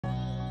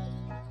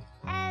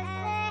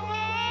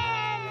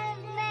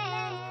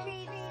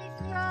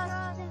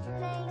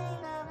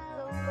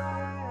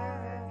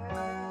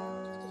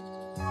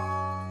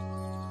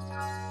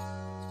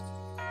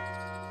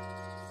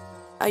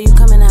Are you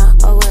coming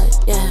out or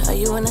what? Yeah, are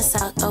you in the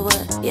south or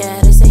what? Yeah,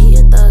 they say he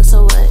a thug,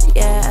 so what?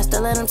 Yeah, I still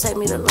let him take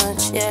me to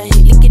lunch. Yeah,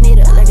 he licking it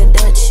up like a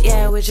Dutch.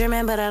 Yeah, we're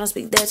German, but I don't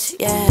speak Dutch.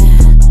 Yeah.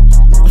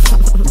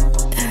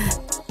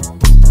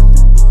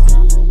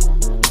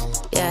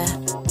 Yeah,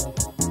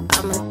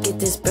 I'ma get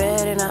this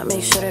bread and I'll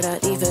make sure that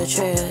I leave a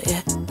trail.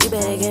 Yeah, you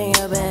better get in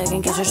your bag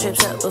and get your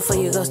strips up before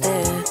you go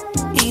stare.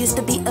 You used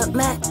to be up,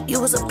 Mac,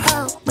 you was a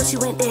pro, but you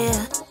went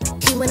there.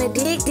 He wanna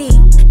dig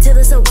deep till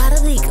it's a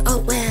water leak. Oh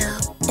well,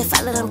 if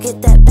I let him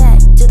get that back,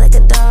 just like a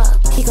dog,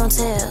 he gon'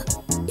 tell.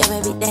 Yeah,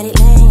 baby daddy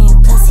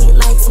lame, plus he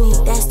likes me,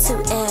 that's 2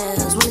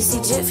 L's. When you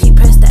see Jiff, he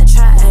press that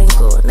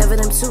triangle, never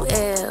them 2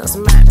 L's.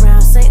 I'm right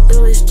round St.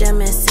 Louis, Gem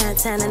and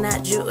Santana,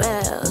 not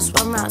Jewels.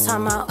 One round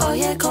talking about, oh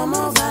yeah, come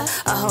over,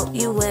 I hope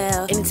you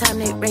well. Anytime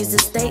they raise the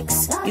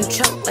stakes, you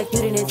choke like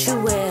you didn't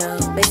chew well.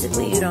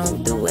 Basically, you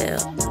don't do well.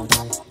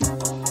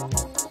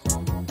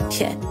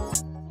 Yeah,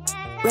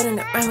 running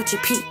around with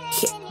GP,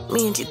 yeah,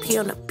 me and GP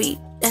on the beat.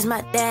 That's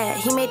my dad,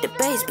 he made the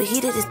bass, but he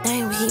did his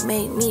thing when he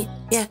made me.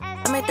 Yeah,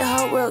 I make the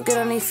whole world get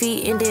on their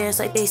feet and dance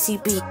like they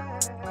CB.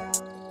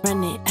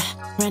 Run it,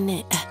 run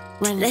it,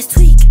 run it. Let's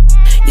tweak.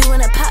 You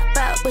wanna pop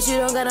out, but you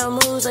don't got no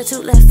moves like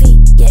 2 left feet.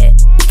 Yeah,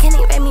 he can't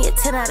even rate me a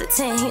 10 out of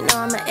 10. He know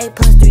I'm an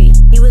A+3.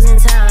 He was in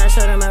town, I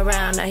showed him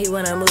around. Now he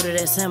wanna move to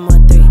that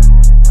 713.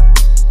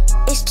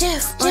 It's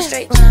Jiff, one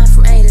straight line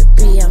from A to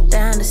B. I'm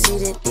down to see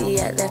the D.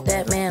 I left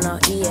that man on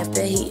E.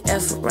 After he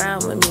F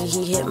around with me,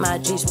 he hit my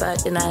G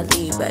spot, then I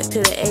leave back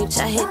to the H.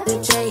 I hit the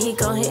J, he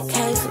gon' hit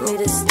K for me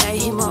to stay.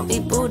 He won't be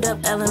booed up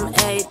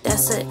LMA.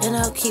 That's a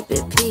NO, keep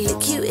it P. The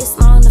Q is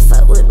long to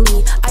fuck with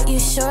me. Are you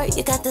sure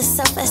you got the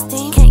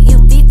self-esteem? Can't you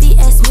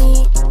BBS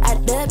me? I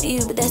dub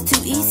you, but that's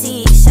too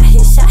easy. Shot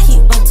hit, shot heat,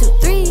 1, 2,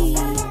 3.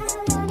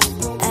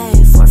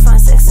 Ayy, 4,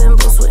 5, 6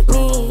 symbols with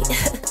me.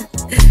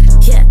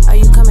 Yeah, are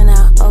you coming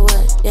out or what?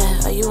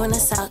 Yeah, are you in the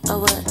south or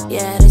what?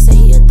 Yeah, they say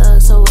he a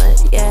thug, so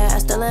what? Yeah, I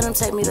still let him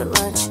take me to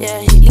lunch. Yeah,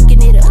 he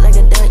licking it up like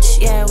a Dutch.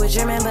 Yeah, we're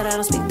German, but I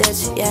don't speak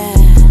Dutch. Yeah.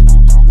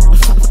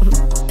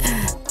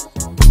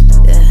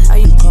 Yeah, are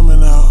you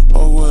coming out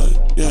or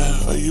what?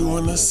 Yeah, are you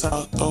in the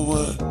south or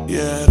what?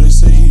 Yeah, they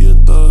say he a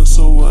thug,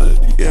 so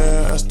what?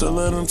 Yeah, I still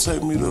let him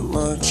take me to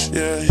lunch.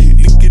 Yeah, he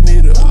licking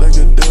it up like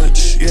a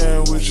Dutch.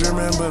 Yeah, we're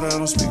German, but I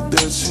don't speak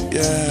Dutch.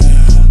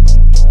 Yeah.